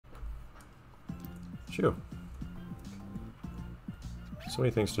Phew. So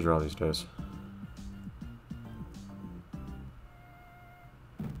many things to draw these days.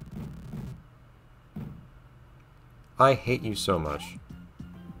 I hate you so much.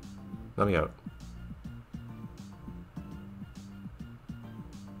 Let me out.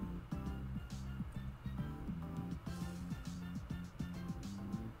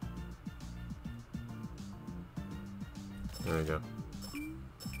 There we go.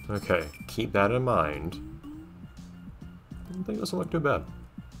 Okay, keep that in mind. I think it doesn't look too bad.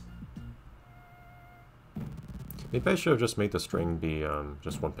 Maybe I should have just made the string be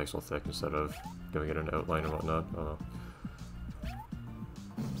just 1 pixel thick instead of giving it an outline and whatnot. Oh.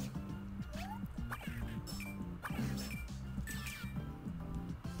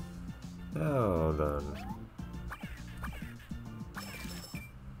 Now then.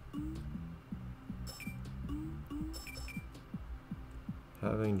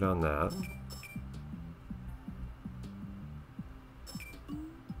 Having done that,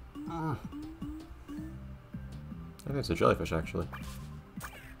 I think it's a jellyfish actually.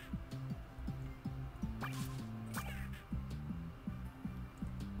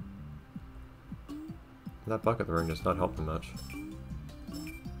 That bucket ring does not help them much.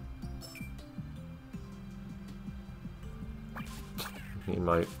 In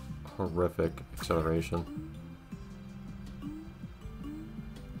my horrific acceleration.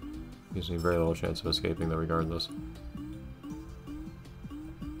 Gives me very little chance of escaping though regardless.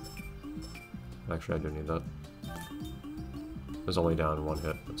 Actually I do need that. It was only down 1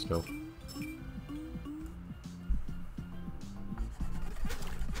 hit, but still.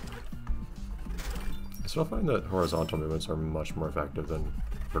 I still find that horizontal movements are much more effective than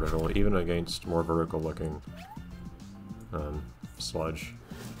vertical, even against more vertical looking sludge.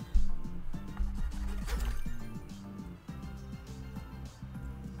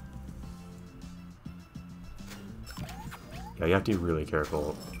 Yeah, you have to be really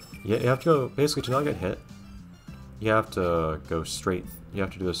careful. You have to go, basically to not get hit, you have to go straight, you have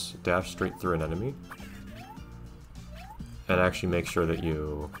to do this dash straight through an enemy. And actually make sure that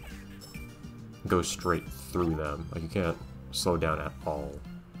you go straight through them. Like, you can't slow down at all.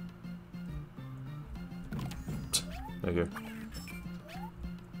 Thank you.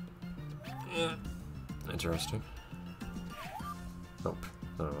 Interesting. Nope.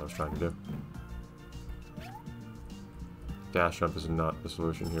 I don't know what I was trying to do. Dash jump is not the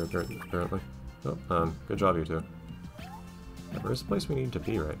solution here, apparently. Oh, good job, you two. Yeah, where's the place we need to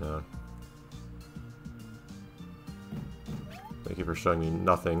be right now? Thank you for showing me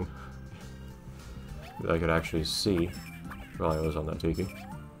nothing that I could actually see while I was on that tiki.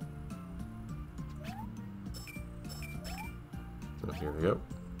 Oh, here we go.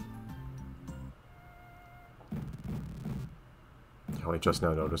 Oh, I just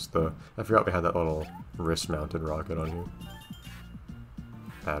now noticed I forgot we had that little wrist-mounted rocket on here.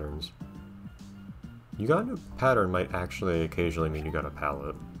 Patterns. You got a new pattern might actually occasionally mean you got a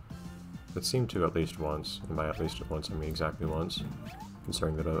palette. It seemed to at least once, and by at least once I mean exactly once,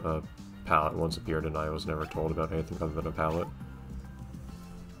 considering that a palette once appeared and I was never told about anything other than a palette.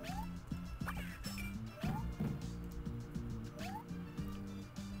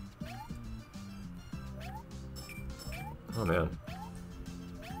 Oh man.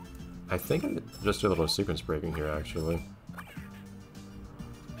 I think I just did a little sequence breaking here actually.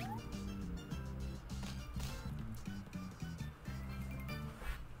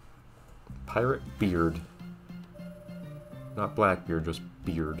 Pirate beard. Not Blackbeard, just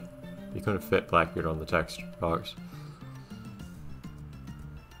beard. You couldn't fit Blackbeard on the text box.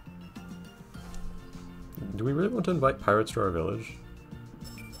 Do we really want to invite pirates to our village?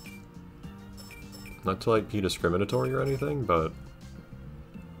 Not to like be discriminatory or anything, but...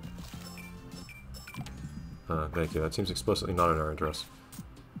 thank you, that seems explicitly not in our interest.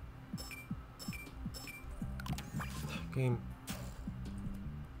 Game.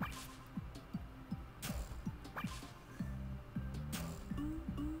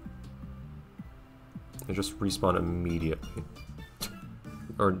 They just respawn immediately.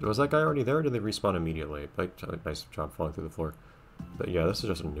 Or was that guy already there, or did they respawn immediately? Like, nice job falling through the floor. But yeah, this is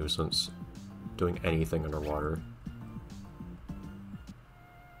just a nuisance. Doing anything underwater.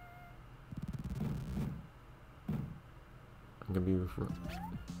 I'm gonna be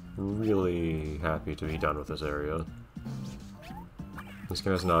really happy to be done with this area. This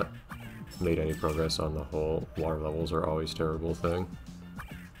game has not made any progress on the whole water levels are always terrible thing.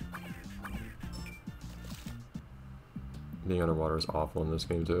 Being underwater is awful in this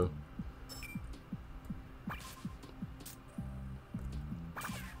game too.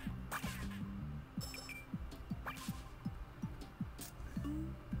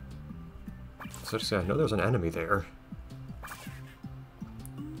 So to say, I know there's an enemy there.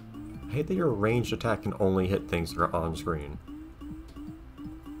 I hate that your ranged attack can only hit things that are on screen.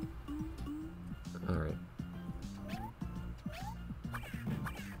 Alright.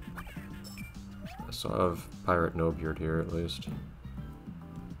 I still have Pirate Nobeard here, at least.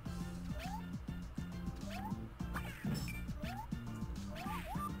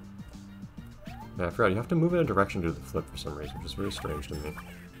 Yeah, I forgot, you have to move in a direction to do the flip for some reason, which is very strange to me.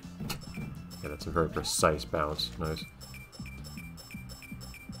 Yeah, that's a very precise bounce. Nice.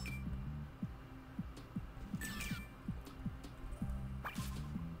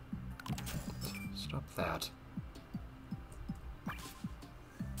 Stop that.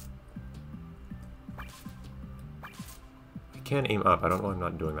 I can aim up. I don't know why I'm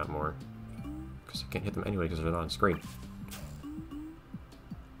not doing that more. Because I can't hit them anyway because they're not on screen.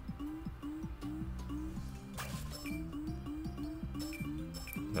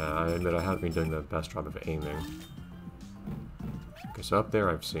 Yeah, I admit I haven't been doing the best job of aiming. Okay, so up there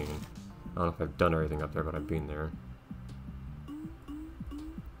I've seen. I don't know if I've done everything up there, but I've been there.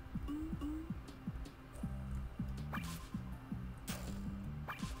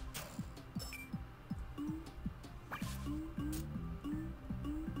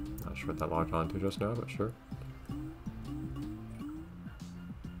 Not sure what that logged onto just now, but sure.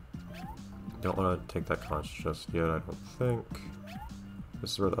 Don't want to take that conch just yet, I don't think.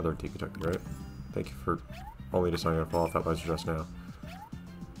 This is where the other Tiki took me, right? Thank you for only deciding to fall off that ledge just now.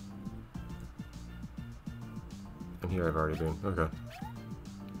 And here I've already been. Okay.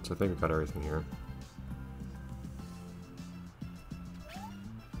 So I think we've got everything here.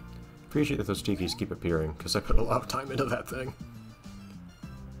 Appreciate that those Tikis keep appearing, because I put a lot of time into that thing.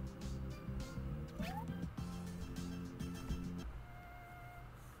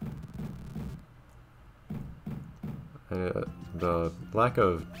 The lack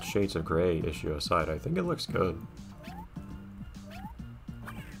of shades of gray issue aside, I think it looks good.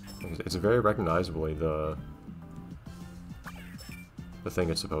 It's very recognizably the thing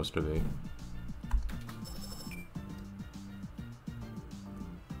it's supposed to be.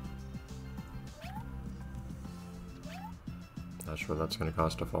 Not sure that's going to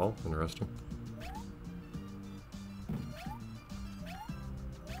cost a fall. Interesting.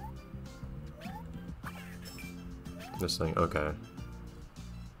 This thing, okay.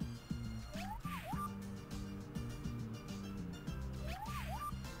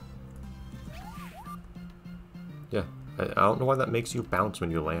 Yeah, I don't know why that makes you bounce when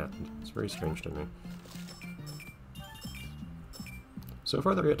you land. It's very strange to me. So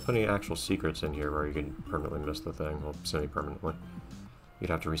far, they're yet to put any actual secrets in here where you can permanently miss the thing. Well, semi-permanently. You'd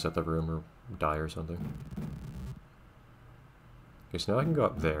have to reset the room or die or something. Okay, so now I can go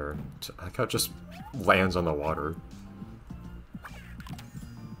up there. That guy just lands on the water.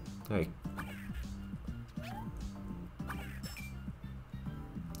 Hey.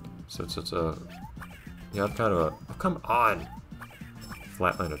 So it's a... You have kind of a... Oh, come on!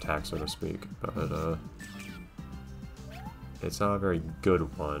 Flatline attack, so to speak, but, it's not a very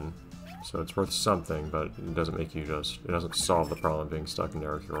good one. So it's worth something, but it doesn't make you just... It doesn't solve the problem of being stuck in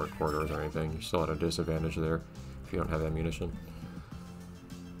narrow corridors or anything. You're still at a disadvantage there if you don't have ammunition.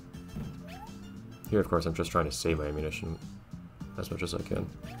 Here, of course, I'm just trying to save my ammunition as much as I can.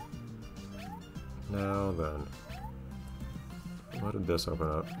 Now then, what did this open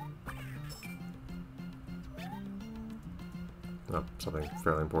up? Oh, something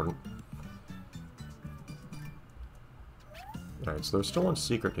fairly important. Alright, so there's still one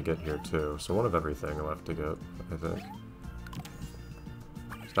secret to get here too, so one of everything left to get, I think.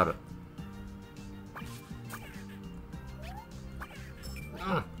 Stop it.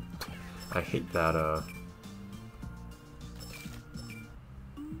 I hate that,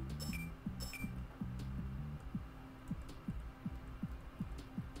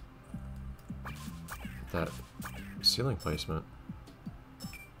 that ceiling placement.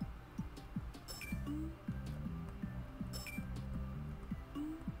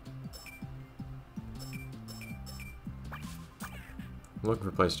 I'm looking for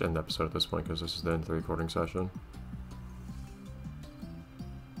a place to end the episode at this point because this is the end of the recording session.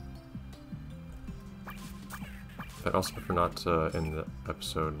 I'd also prefer not to end the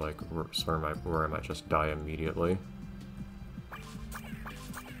episode like where I might just die immediately.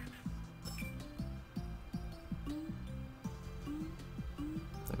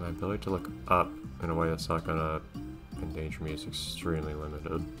 And my ability to look up in a way that's not gonna endanger me is extremely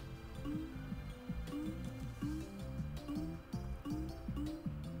limited.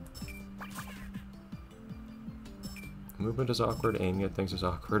 Movement is awkward, aiming at things is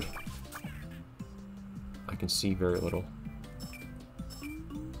awkward. I can see very little.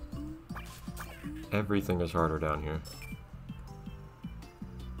 Everything is harder down here.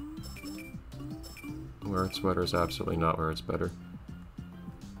 Where it's better is absolutely not where it's better.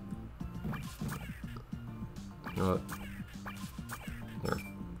 You know what? There.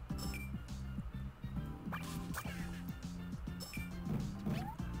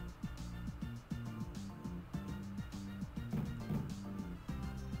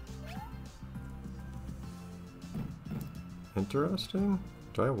 Interesting.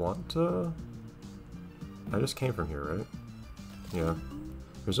 Do I want to... I just came from here, right? Yeah.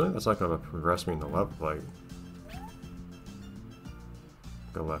 Presumably that's not going to progress me in the level, like...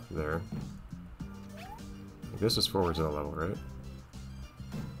 Go left there. This is forwards in the level, right?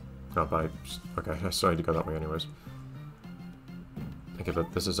 Oh, by... Okay, I still need to go that way anyways. Okay,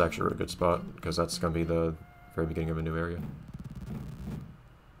 but this is actually a really good spot, because that's going to be the very beginning of a new area.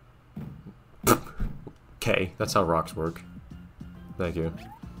 Okay, that's how rocks work. Thank you.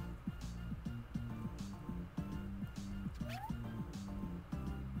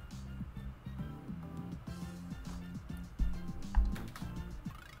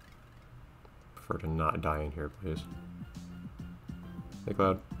 Prefer to not die in here, please. Hey,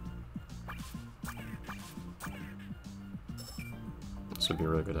 Cloud. This would be a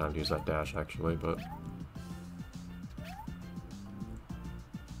really good time to use that dash, actually, but...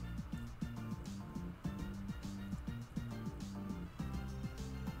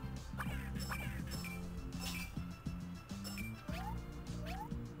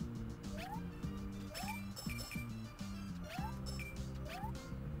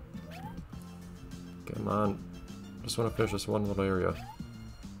 Come on. Just want to finish this one little area.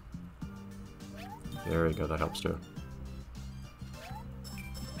 There we go, that helps too.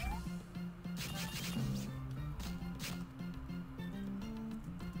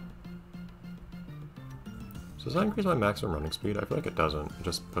 So does that increase my maximum running speed? I feel like it doesn't. It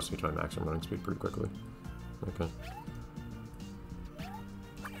just puts me to my maximum running speed pretty quickly. Okay.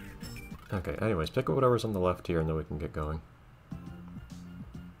 Okay, anyways, pick up whatever's on the left here and then we can get going.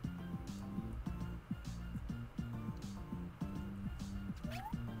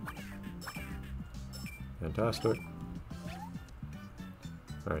 Fantastic.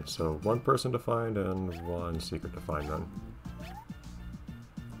 Alright, so one person to find and one secret to find then.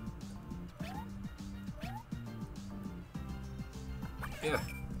 Yeah.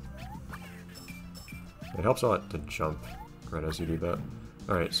 It helps a lot to jump right as you do that.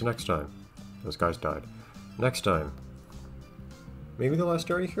 Alright, so next time. Those guys died. Next time. Maybe the last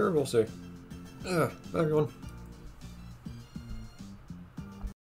area here, we'll see. Bye everyone.